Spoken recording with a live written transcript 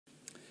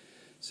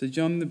So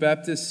John the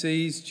Baptist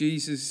sees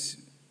Jesus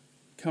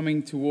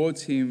coming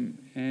towards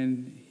him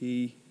and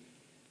he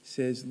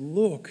says,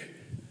 "Look,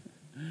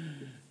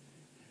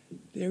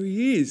 there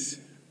he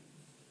is,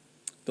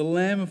 the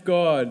Lamb of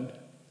God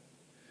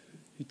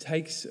who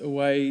takes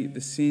away the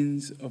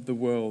sins of the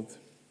world."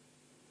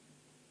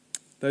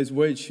 Those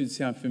words should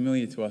sound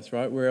familiar to us,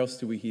 right? Where else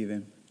do we hear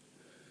them?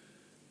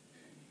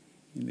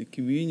 In the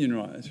communion,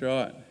 right? That's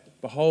right.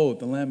 Behold,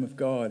 the Lamb of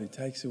God who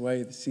takes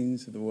away the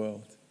sins of the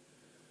world.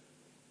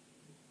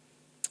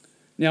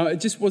 Now,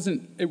 it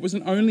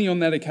wasn't only on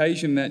that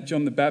occasion that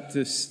John the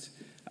Baptist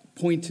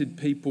pointed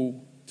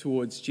people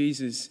towards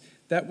Jesus.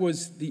 That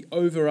was the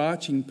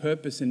overarching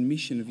purpose and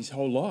mission of his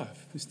whole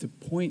life, was to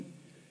point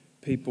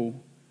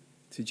people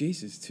to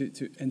Jesus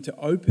and to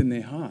open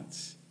their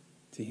hearts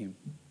to him.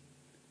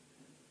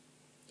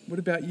 What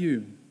about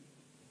you?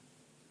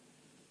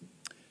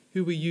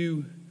 Who are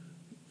you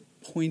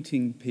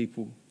pointing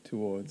people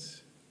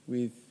towards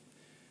with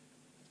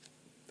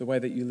the way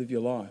that you live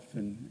your life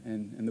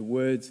and the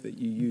words that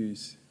you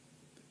use?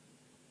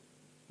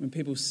 When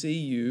people see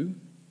you,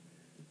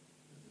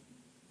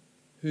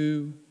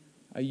 who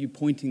are you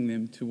pointing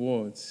them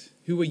towards?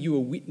 Who are you a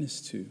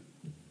witness to?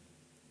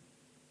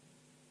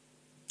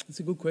 That's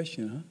a good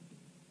question, huh?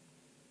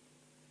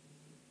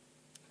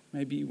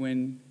 Maybe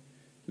when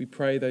we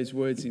pray those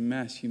words in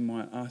Mass, you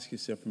might ask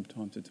yourself from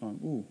time to time,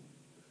 "Ooh,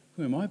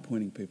 who am I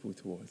pointing people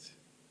towards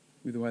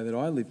with the way that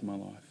I live my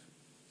life?"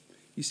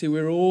 You see,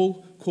 we're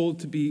all called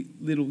to be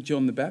little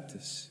John the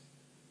Baptist.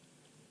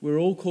 We're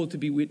all called to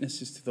be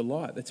witnesses to the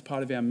light. That's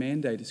part of our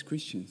mandate as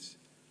Christians.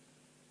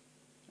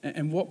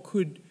 And what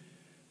could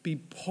be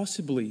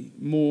possibly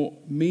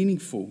more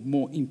meaningful,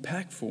 more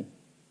impactful,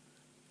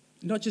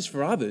 not just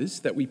for others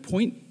that we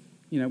point,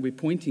 we're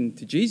pointing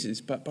to Jesus,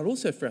 but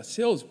also for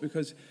ourselves,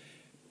 because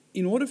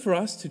in order for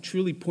us to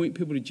truly point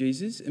people to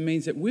Jesus, it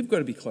means that we've got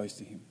to be close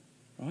to him,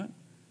 right?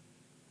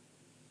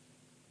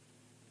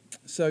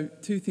 So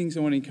 2 things I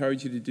want to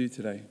encourage you to do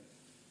today.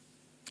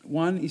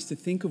 One is to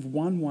think of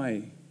one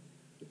way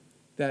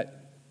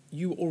that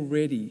you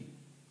already,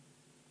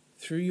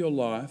 through your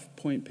life,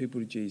 point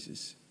people to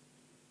Jesus.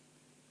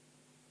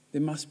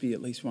 There must be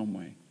at least one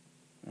way,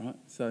 right?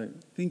 So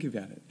think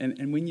about it.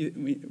 And when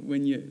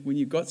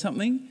you've got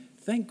something,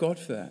 thank God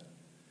for that.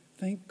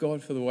 Thank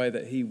God for the way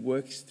that he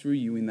works through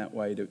you in that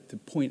way to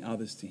point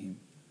others to him.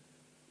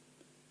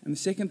 And the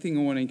second thing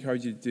I want to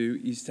encourage you to do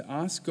is to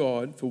ask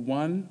God for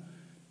one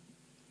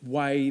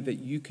way that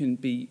you can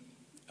be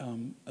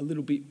a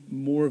little bit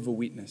more of a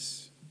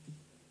witness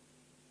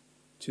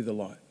to the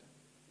light.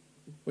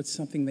 What's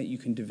something that you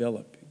can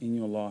develop in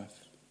your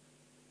life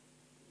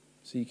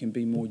so you can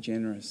be more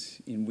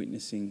generous in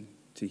witnessing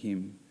to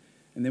him?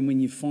 And then when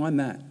you find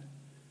that,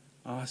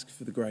 ask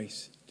for the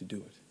grace to do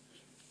it.